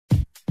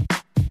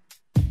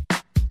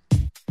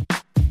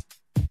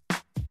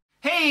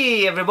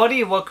Hey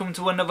everybody, welcome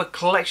to another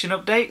collection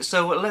update.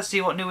 So let's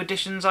see what new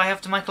additions I have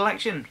to my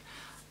collection.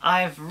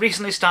 I've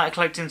recently started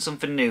collecting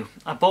something new.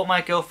 I bought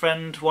my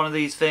girlfriend one of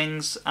these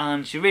things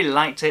and she really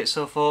liked it,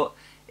 so I thought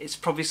it's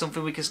probably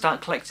something we can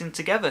start collecting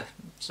together.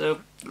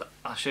 So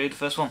I'll show you the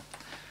first one.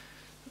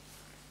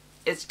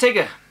 It's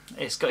Tigger.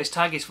 It's got his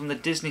tag, he's from the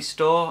Disney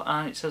store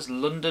and it says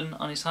London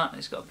on his hat.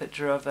 It's got a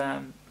picture of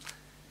Pooh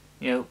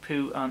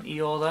and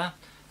Eeyore there.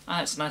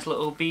 And it's a nice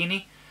little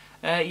beanie.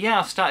 Yeah,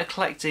 I've started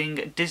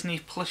collecting Disney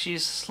plushies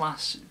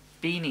slash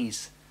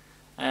beanies.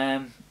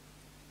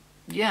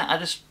 Yeah, I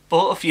just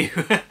bought a few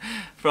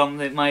from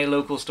my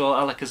local store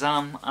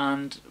Alakazam,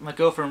 and my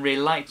girlfriend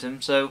really liked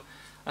them, so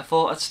I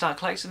thought I'd start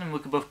collecting them. We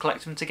could both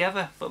collect them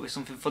together. That'd be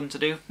something fun to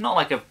do. I'm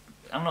not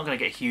going to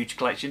get a huge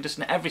collection, just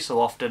every so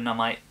often I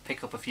might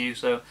pick up a few,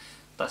 so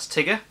that's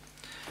Tigger.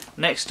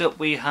 Next up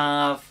we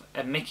have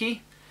a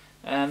Mickey.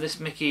 This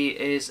Mickey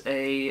is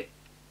a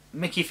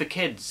Mickey for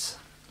kids.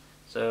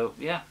 So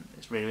yeah,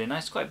 it's really, really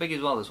nice. Quite big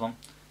as well, this one.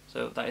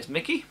 So that is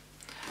Mickey.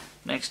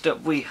 Next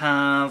up we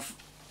have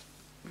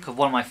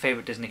one of my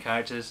favourite Disney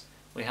characters.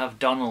 We have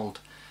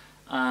Donald.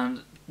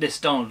 And this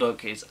Donald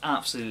Duck is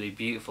absolutely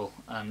beautiful.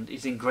 And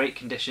he's in great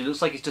condition. It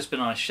looks like he's just been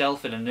on a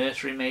shelf in a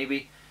nursery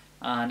maybe.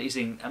 And he's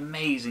in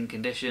amazing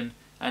condition.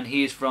 And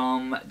he is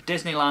from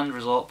Disneyland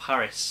Resort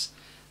Paris.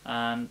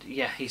 And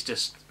yeah, he's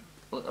just,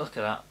 look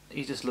at that.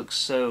 He just looks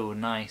so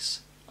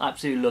nice. I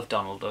absolutely love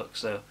Donald Duck.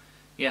 So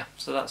yeah,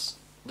 so that's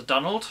the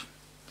Donald.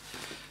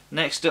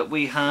 Next up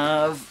we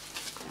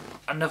have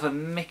another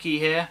Mickey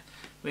here.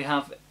 We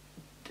have,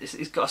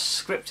 he's got a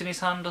script in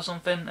his hand or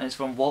something, and it's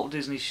from Walt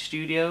Disney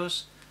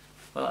Studios.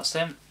 Well, that's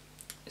him.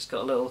 It's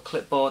got a little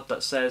clipboard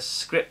that says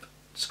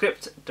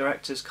script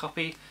director's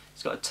copy.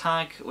 It's got a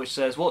tag which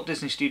says Walt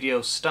Disney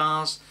Studios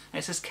stars, and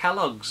it says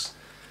Kellogg's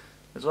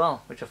as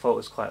well, which I thought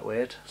was quite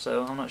weird,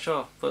 so I'm not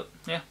sure, but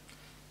yeah,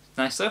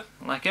 nice though,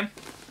 I like him.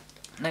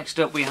 Next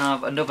up we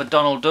have another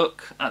Donald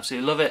Duck.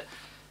 Absolutely love it.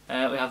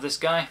 We have this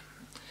guy.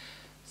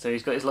 So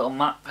he's got his little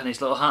map and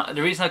his little hat.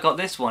 The reason I got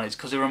this one is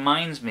because it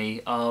reminds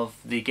me of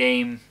the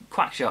game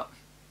Quackshot.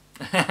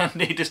 And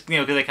he just,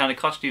 because they're kind of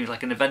costumes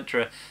like an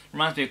adventurer.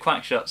 Reminds me of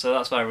Quackshot, so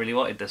that's why I really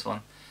wanted this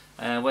one.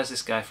 Where's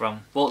this guy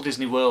from? Walt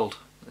Disney World,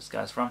 this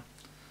guy's from.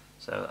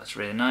 So that's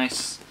really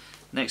nice.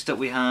 Next up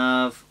we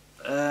have,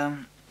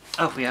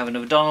 we have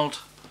another Donald.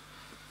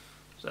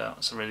 So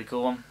that's a really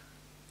cool one.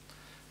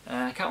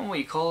 I can't remember what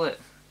you call it,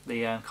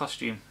 the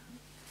costume.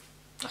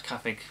 I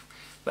can't think.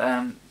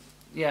 But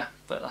yeah,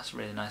 but that's a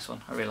really nice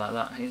one. I really like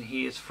that.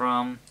 He is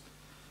from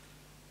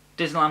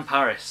Disneyland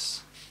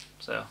Paris.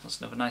 So that's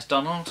another nice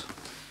Donald.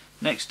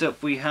 Next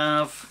up we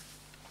have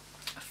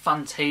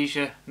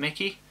Fantasia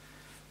Mickey.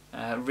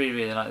 Really,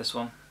 really like this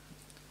one.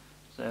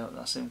 So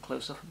that's him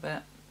close up a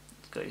bit.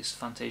 He's got his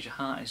Fantasia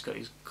hat, he's got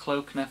his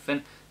cloak and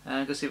everything. I'm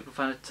going to see if we can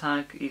find a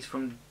tag. He's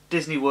from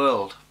Disney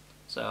World.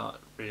 So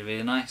really,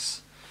 really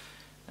nice.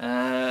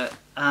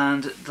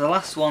 And the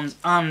last ones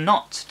are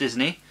not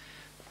Disney,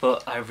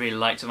 but I really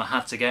liked them. I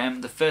had to get them.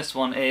 The first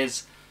one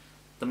is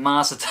the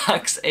Mars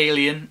Attacks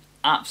Alien.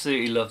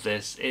 Absolutely love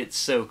this. It's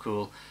so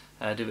cool.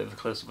 Do a bit of a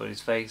close-up on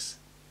his face.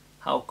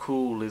 How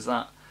cool is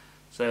that?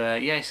 So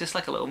yeah, it's just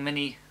like a little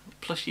mini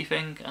plushy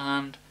thing,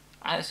 and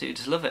I absolutely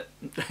just love it.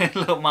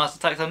 Little Mars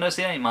Attacks. I've never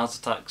seen any Mars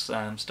Attacks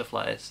stuff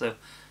like this, so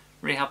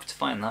really happy to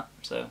find that.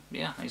 So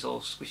yeah, he's all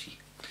squishy.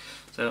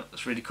 So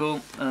that's really cool.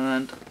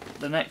 And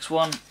the next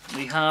one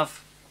we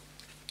have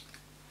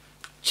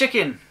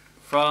Chicken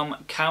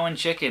from Cow and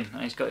Chicken.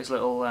 And he's got his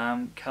little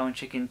Cow and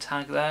Chicken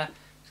tag there.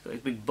 He's got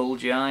his big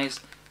bulgy eyes.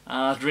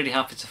 I was really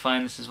happy to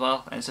find this as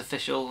well. And it's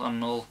official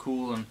and all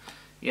cool. And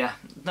yeah,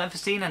 never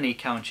seen any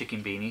Cow and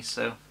Chicken beanies,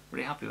 so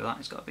really happy with that.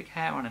 He's got a big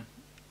hair on him.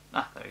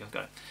 Ah, there we go,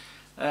 got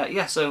it.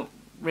 Yeah, so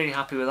really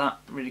happy with that.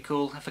 Really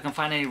cool. If I can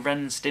find any Ren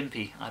and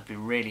Stimpy, I'd be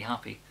really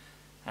happy.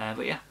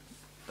 But yeah,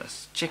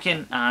 that's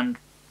Chicken. And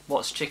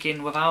what's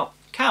chicken without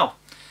cow?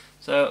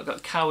 So I've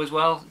got cow as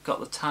well, got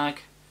the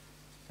tag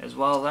as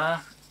well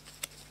there.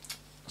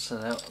 So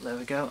there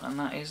we go, and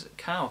that is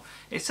cow.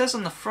 It says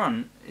on the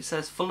front, it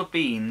says full of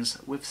beans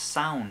with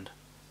sound.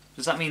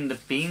 Does that mean the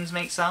beans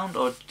make sound,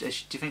 or do you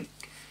think?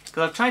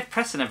 Because I've tried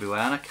pressing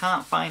everywhere and I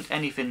can't find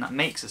anything that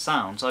makes a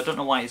sound, so I don't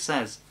know why it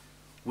says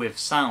with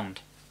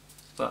sound.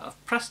 But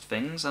I've pressed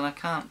things and I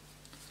can't.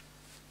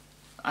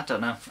 I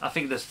don't know. I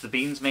think the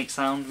beans make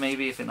sound,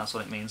 maybe. I think that's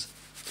what it means.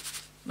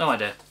 No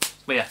idea.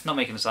 But yeah, not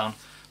making a sound.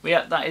 But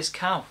yeah, that is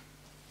cow.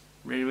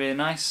 Really, really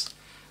nice.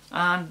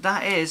 And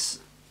that is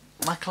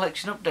my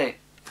collection update.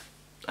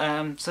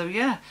 So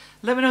yeah,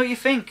 let me know what you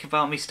think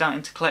about me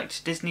starting to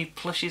collect Disney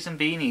plushies and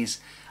beanies.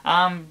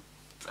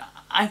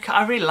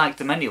 I really like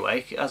them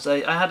anyway, as I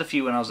had a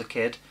few when I was a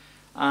kid,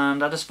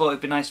 and I just thought it'd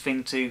be a nice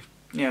thing to,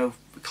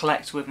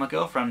 collect with my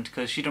girlfriend,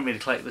 because she don't really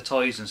collect the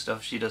toys and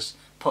stuff. She just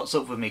puts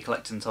up with me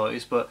collecting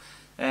toys, but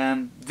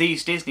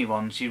these Disney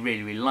ones she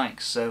really, really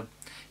likes. So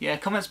yeah,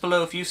 comments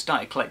below if you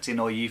started collecting,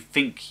 or you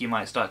think you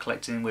might start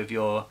collecting with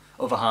your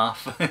other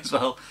half as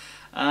well,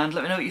 and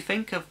let me know what you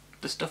think of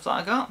the stuff that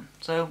I got.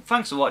 So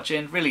thanks for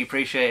watching, really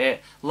appreciate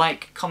it.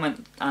 Like,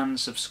 comment and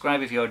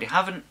subscribe if you already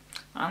haven't,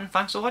 and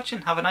thanks for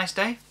watching. Have a nice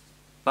day.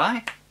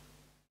 Bye.